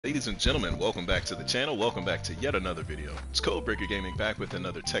Ladies and gentlemen, welcome back to the channel. Welcome back to yet another video. It's Codebreaker Gaming back with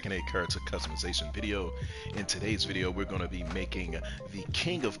another Tekken 8 character customization video. In today's video, we're going to be making the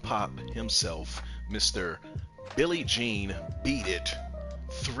king of pop himself, Mr. Billie Jean Beat It,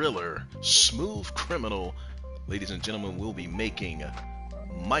 Thriller, Smooth Criminal. Ladies and gentlemen, we'll be making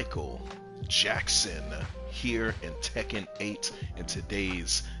Michael Jackson here in Tekken 8 in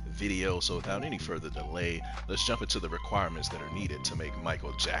today's video. So without any further delay, let's jump into the requirements that are needed to make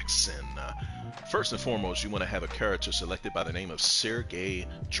Michael Jackson. First and foremost, you want to have a character selected by the name of Sergei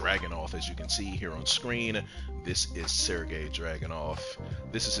Dragunov. As you can see here on screen, this is Sergei Dragunov.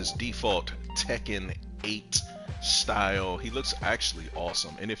 This is his default Tekken 8 style. He looks actually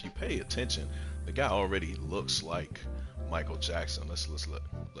awesome, and if you pay attention, the guy already looks like Michael Jackson. Let's look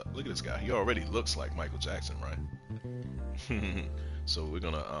at this guy. He already looks like Michael Jackson, right? So we're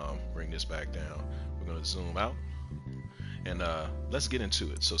gonna bring this back down. We're gonna zoom out and let's get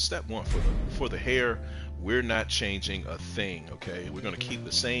into it. So step one, for the hair, we're not changing a thing. Okay, we're gonna keep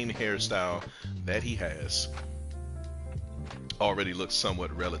the same hairstyle that he has. Already looks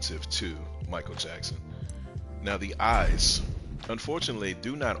somewhat relative to Michael Jackson. Now the eyes, unfortunately,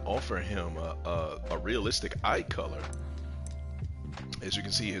 do not offer him a realistic eye color. As you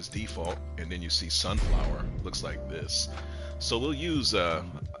can see, his default, and then you see sunflower, looks like this. So we'll use, I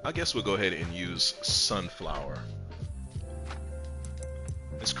guess we'll go ahead and use sunflower.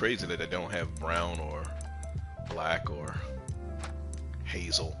 It's crazy that they don't have brown or black or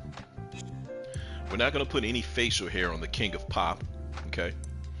hazel. We're not going to put any facial hair on the king of pop, okay?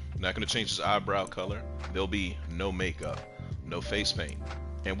 We're not going to change his eyebrow color. There'll be no makeup, no face paint.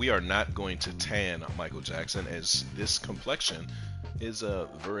 And we are not going to tan Michael Jackson, as this complexion is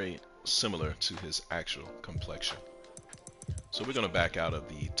very similar to his actual complexion. So we're going to back out of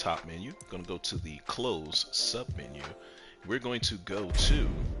the top menu. We're going to go to the close sub menu. We're going to go to,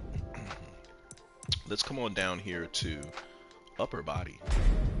 let's come on down here to upper body.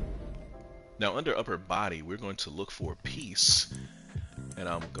 Now under upper body, we're going to look for piece, and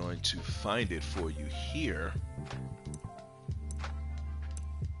I'm going to find it for you here.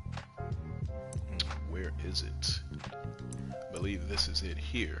 Where is it? I believe this is it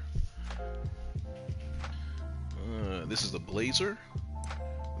here. This is the blazer.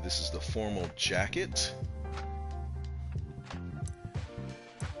 This is the formal jacket.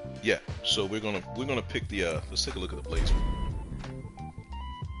 Yeah, so we're gonna pick the let's take a look at the blazer.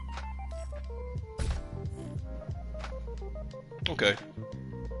 Okay,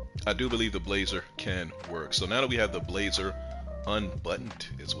 I do believe the blazer can work. So now that we have the blazer unbuttoned,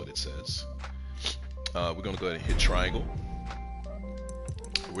 is what it says. We're gonna go ahead and hit triangle.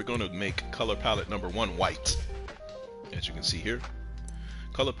 We're going to make color palette number 1 white, as you can see here.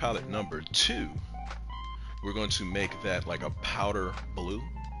 Color palette number 2, we're going to make that like a powder blue.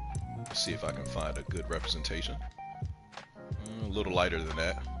 Let's see if I can find a good representation. A little lighter than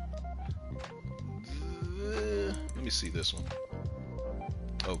that. Let me see this one.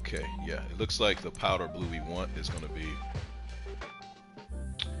 Okay, yeah, it looks like the powder blue we want is going to be,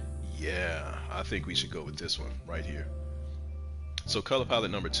 yeah, I think we should go with this one right here. So color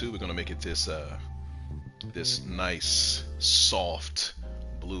palette number 2, we're going to make it this this nice soft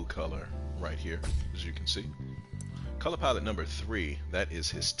blue color right here, as you can see. Color palette number 3, that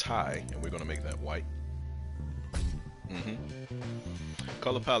is his tie, and we're going to make that white.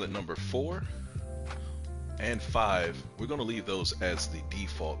 Color palette number 4 and 5, we're going to leave those as the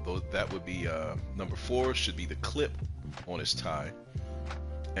default. Though that would be number 4 should be the clip on his tie,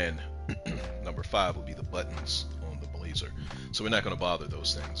 and number 5 will be the buttons on the blazer. So we're not going to bother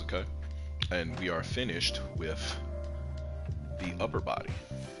those things, okay? And we are finished with the upper body.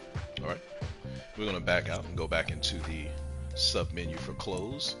 Alright, we're going to back out and go back into the sub menu for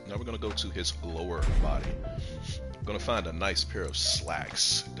clothes. Now we're going to go to his lower body. I'm going to find a nice pair of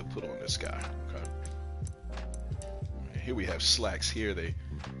slacks to put on this guy, okay? And here we have slacks here. They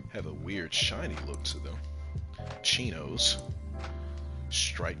have a weird shiny look to them. Chinos,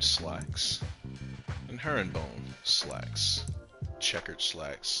 striped slacks, and herringbone slacks, checkered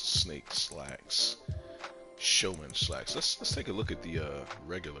slacks, snake slacks, showman slacks. Let's take a look at the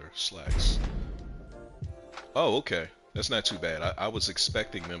regular slacks. Oh, okay, that's not too bad. I was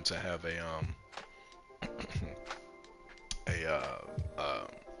expecting them to have a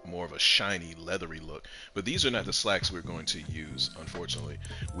more of a shiny, leathery look, but these are not the slacks we're going to use. Unfortunately,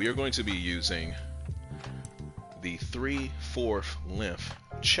 we are going to be using the 3/4 length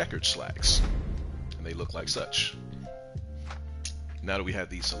checkered slacks, and they look like such. Now that we have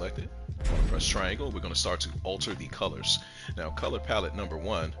these selected, I'm going to press triangle. We're going to start to alter the colors. Now color palette number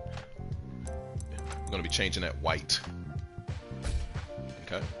 1, we're going to be changing that white.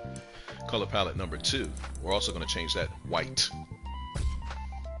 Okay. Color palette number 2, we're also going to change that white.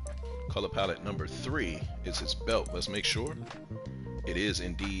 Color palette number 3 is his belt. Let's make sure it is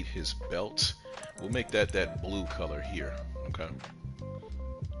indeed his belt. We'll make that blue color here. Okay.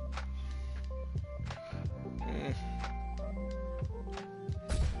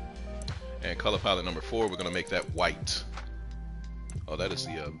 And color palette number 4, we're going to make that white. Oh, that is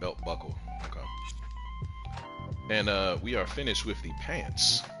the belt buckle. Okay. And we are finished with the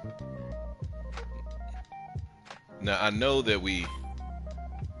pants. Now I know that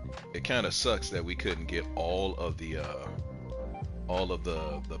it kind of sucks that we couldn't get all of the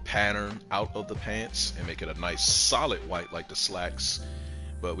pattern out of the pants and make it a nice solid white like the slacks,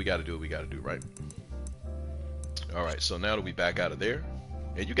 but we got to do what we got to do, right? All right, so now that we back out of there,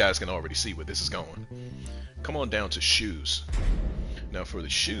 and you guys can already see where this is going, come on down to shoes. Now for the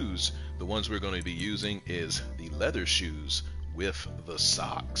shoes, the ones we're going to be using is the leather shoes with the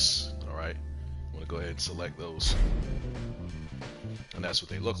socks. All right, I'm going to go ahead and select those, and that's what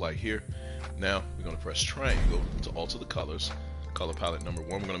they look like here. Now we're going to press triangle to alter the colors. Color palette number 1,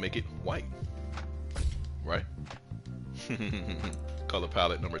 we're going to make it white, right? Color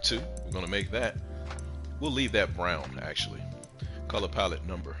palette number 2, we're going to make that, we'll leave that brown actually. Color palette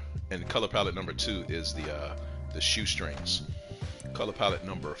number 2 is the shoestrings. Color palette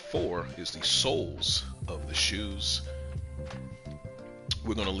number 4 is the soles of the shoes.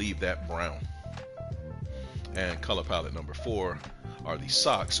 We're going to leave that brown. And color palette number 4 are the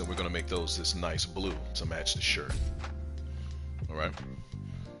socks, and we're going to make those this nice blue to match the shirt. All right,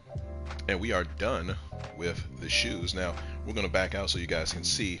 and we are done with the shoes. Now we're going to back out so you guys can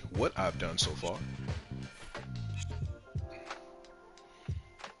see what I've done so far.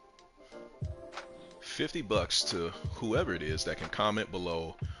 $50 to whoever it is that can comment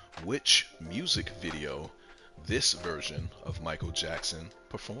below which music video this version of Michael Jackson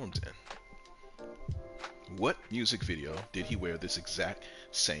performed in. What music video did he wear this exact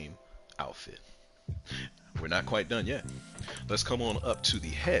same outfit? We're not quite done yet. Let's come on up to the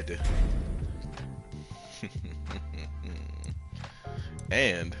head.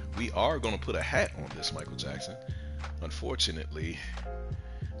 And we are going to put a hat on this Michael Jackson. Unfortunately,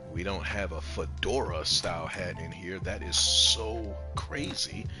 we don't have a fedora style hat in here. That is so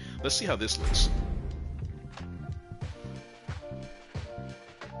crazy. Let's see how this looks.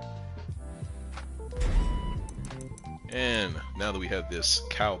 And now that we have this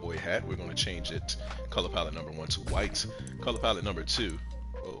cowboy hat, we're going to change it, color palette number 1 to white. Color palette number 2,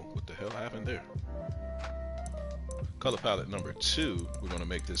 oh, what the hell happened there? Color palette number 2, we're going to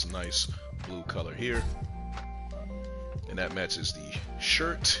make this nice blue color here. And that matches the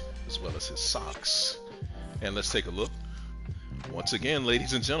shirt as well as his socks. And let's take a look. Once again,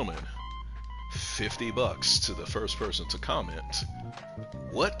 ladies and gentlemen, $50 to the first person to comment.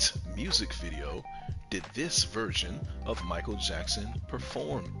 What music video did this version of Michael Jackson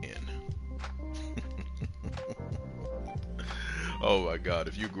perform in? Oh my God,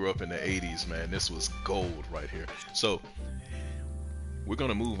 if you grew up in the 80s, man, this was gold right here. So we're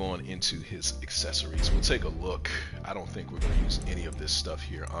gonna move on into his accessories. We'll take a look. I don't think we're gonna use any of this stuff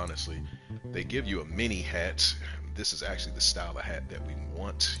here, honestly. They give you a mini hat. This is actually the style of hat that we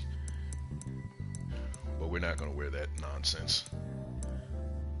want, but we're not gonna wear that nonsense.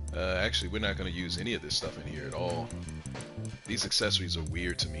 Actually, we're not going to use any of this stuff in here at all. These accessories are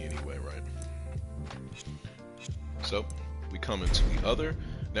weird to me anyway, right? So we come into the other.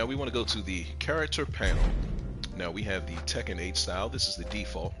 Now we want to go to the character panel. Now we have the Tekken 8 style. This is the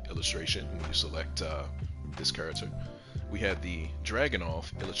default illustration when you select this character. We have the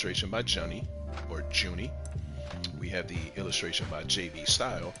Dragunov illustration by Johnny or Junie. We have the illustration by JB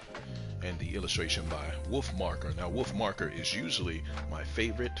Style, and the illustration by Wolf Marker. Now Wolf Marker is usually my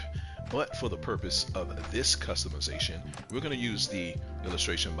favorite, but for the purpose of this customization, we're going to use the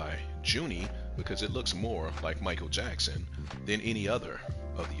illustration by Junie because it looks more like Michael Jackson than any other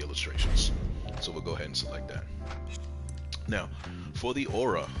of the illustrations. So we'll go ahead and select that. Now for the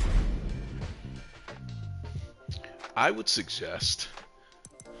aura, I would suggest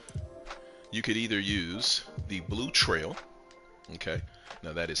you could either use the blue trail, okay,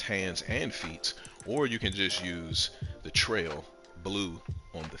 now that is hands and feet, or you can just use the trail blue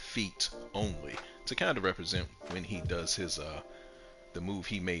on the feet only to kind of represent when he does his the move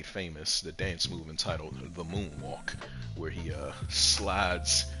he made famous, the dance move entitled the moonwalk, where he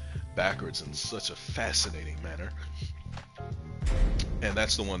slides backwards in such a fascinating manner. And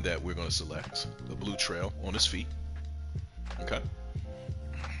that's the one that we're going to select, the blue trail on his feet. Okay,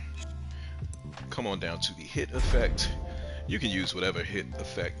 come on down to the hit effect. You can use whatever hit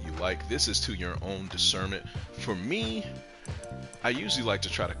effect you like. This is to your own discernment. For me, I usually like to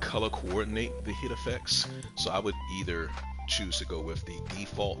try to color coordinate the hit effects, so I would either choose to go with the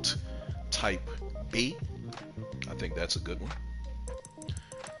default type B. I think that's a good one.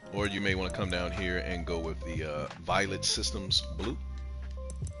 Or you may want to come down here and go with the Violet Systems Blue.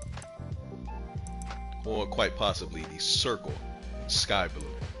 Or quite possibly the Circle Sky Blue.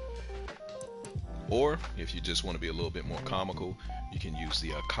 Or if you just want to be a little bit more comical, you can use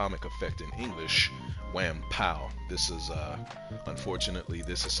the comic effect in English, Wham Pow. This is, unfortunately,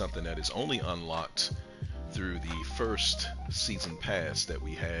 this is something that is only unlocked through the first season pass that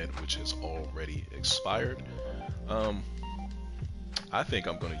we had, which has already expired. I think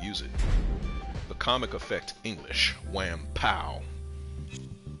I'm going to use it. The comic effect English, Wham Pow.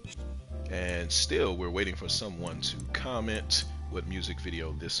 And still, we're waiting for someone to comment what music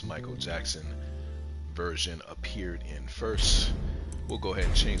video this Michael Jackson version appeared in first. We'll go ahead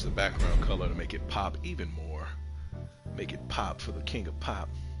and change the background color to make it pop even more. Make it pop for the king of pop.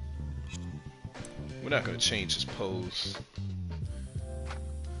 We're not going to change his pose.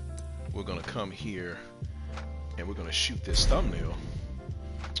 We're going to come here and we're going to shoot this thumbnail.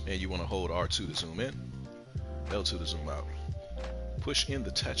 And you want to hold R2 to zoom in, L2 to zoom out. Push in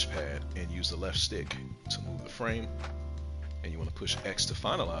the touchpad and use the left stick to move the frame. And you want to push X to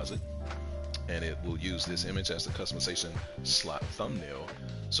finalize it. And it will use this image as the customization slot thumbnail.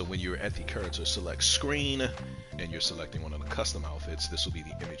 So when you're at the character select screen and you're selecting one of the custom outfits, this will be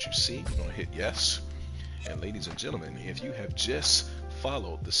the image you see. You're going to hit yes. And ladies and gentlemen, if you have just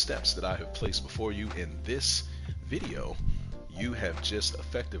followed the steps that I have placed before you in this video, you have just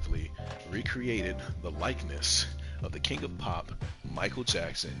effectively recreated the likeness of the King of Pop, Michael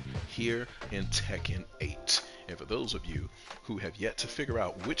Jackson, here in Tekken 8. And for those of you who have yet to figure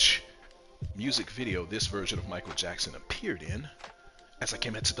out which music video this version of Michael Jackson appeared in, as I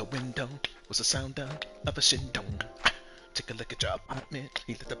came into the window was the sound of a shindong. Take a look at your apartment,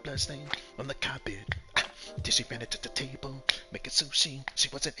 he lit a blood stain on the carpet. Then she ran into the table, making sushi, she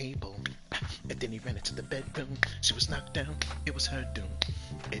wasn't able. And then he ran into the bedroom, she was knocked down, it was her doom.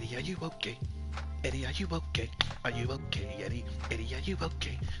 Eddie, are you okay? Eddie, are you okay? Are you okay, Eddie? Eddie, are you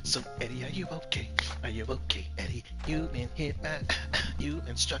okay? So, Eddie, are you okay? Are you okay, Eddie? You've been hit by, you've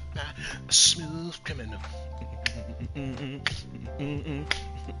been struck by a smooth criminal.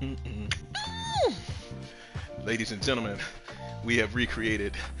 Ladies and gentlemen, we have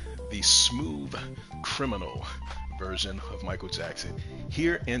recreated the smooth criminal version of Michael Jackson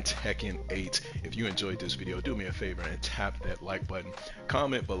here in Tekken 8. If you enjoyed this video, do me a favor and tap that like button.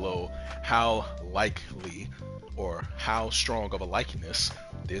 Comment below how likely or how strong of a likeness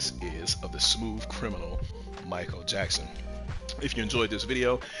this is of the smooth criminal Michael Jackson. If you enjoyed this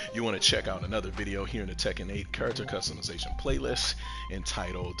video, you want to check out another video here in the Tekken 8 character customization playlist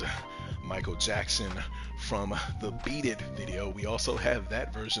entitled Michael Jackson from the Beat It video. We also have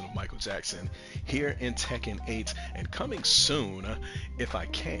that version of Michael Jackson here in Tekken 8, and coming soon, if I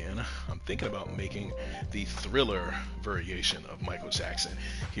can, I'm thinking about making the Thriller variation of Michael Jackson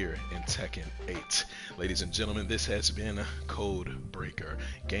here in Tekken 8. Ladies and gentlemen, this has been Code Breaker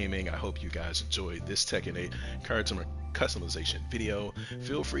Gaming. I hope you guys enjoyed this Tekken 8 character customization video.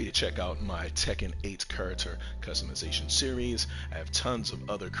 Feel free to check out my Tekken 8 character customization series. I have tons of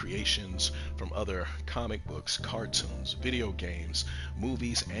other creations from other comic books, cartoons, video games,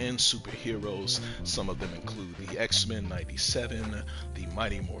 movies, and superheroes. Some of them include the X-Men 97, the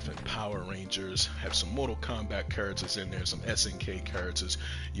Mighty Morphin Power Rangers, have some Mortal Kombat characters in there, some SNK characters,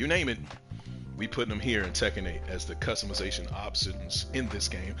 you name it. We put them here in Tekken 8 as the customization options in this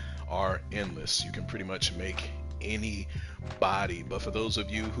game are endless. You can pretty much make any body, but for those of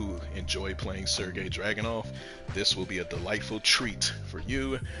you who enjoy playing Sergei Dragunov, this will be a delightful treat for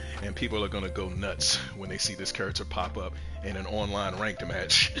you, and people are going to go nuts when they see this character pop up in an online ranked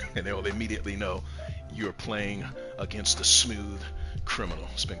match and they'll immediately know you're playing against the smooth criminal.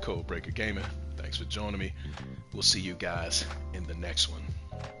 It's been Code Breaker Gaming. Thanks for joining me. We'll see you guys in the next one.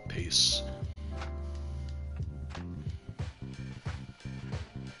 Peace.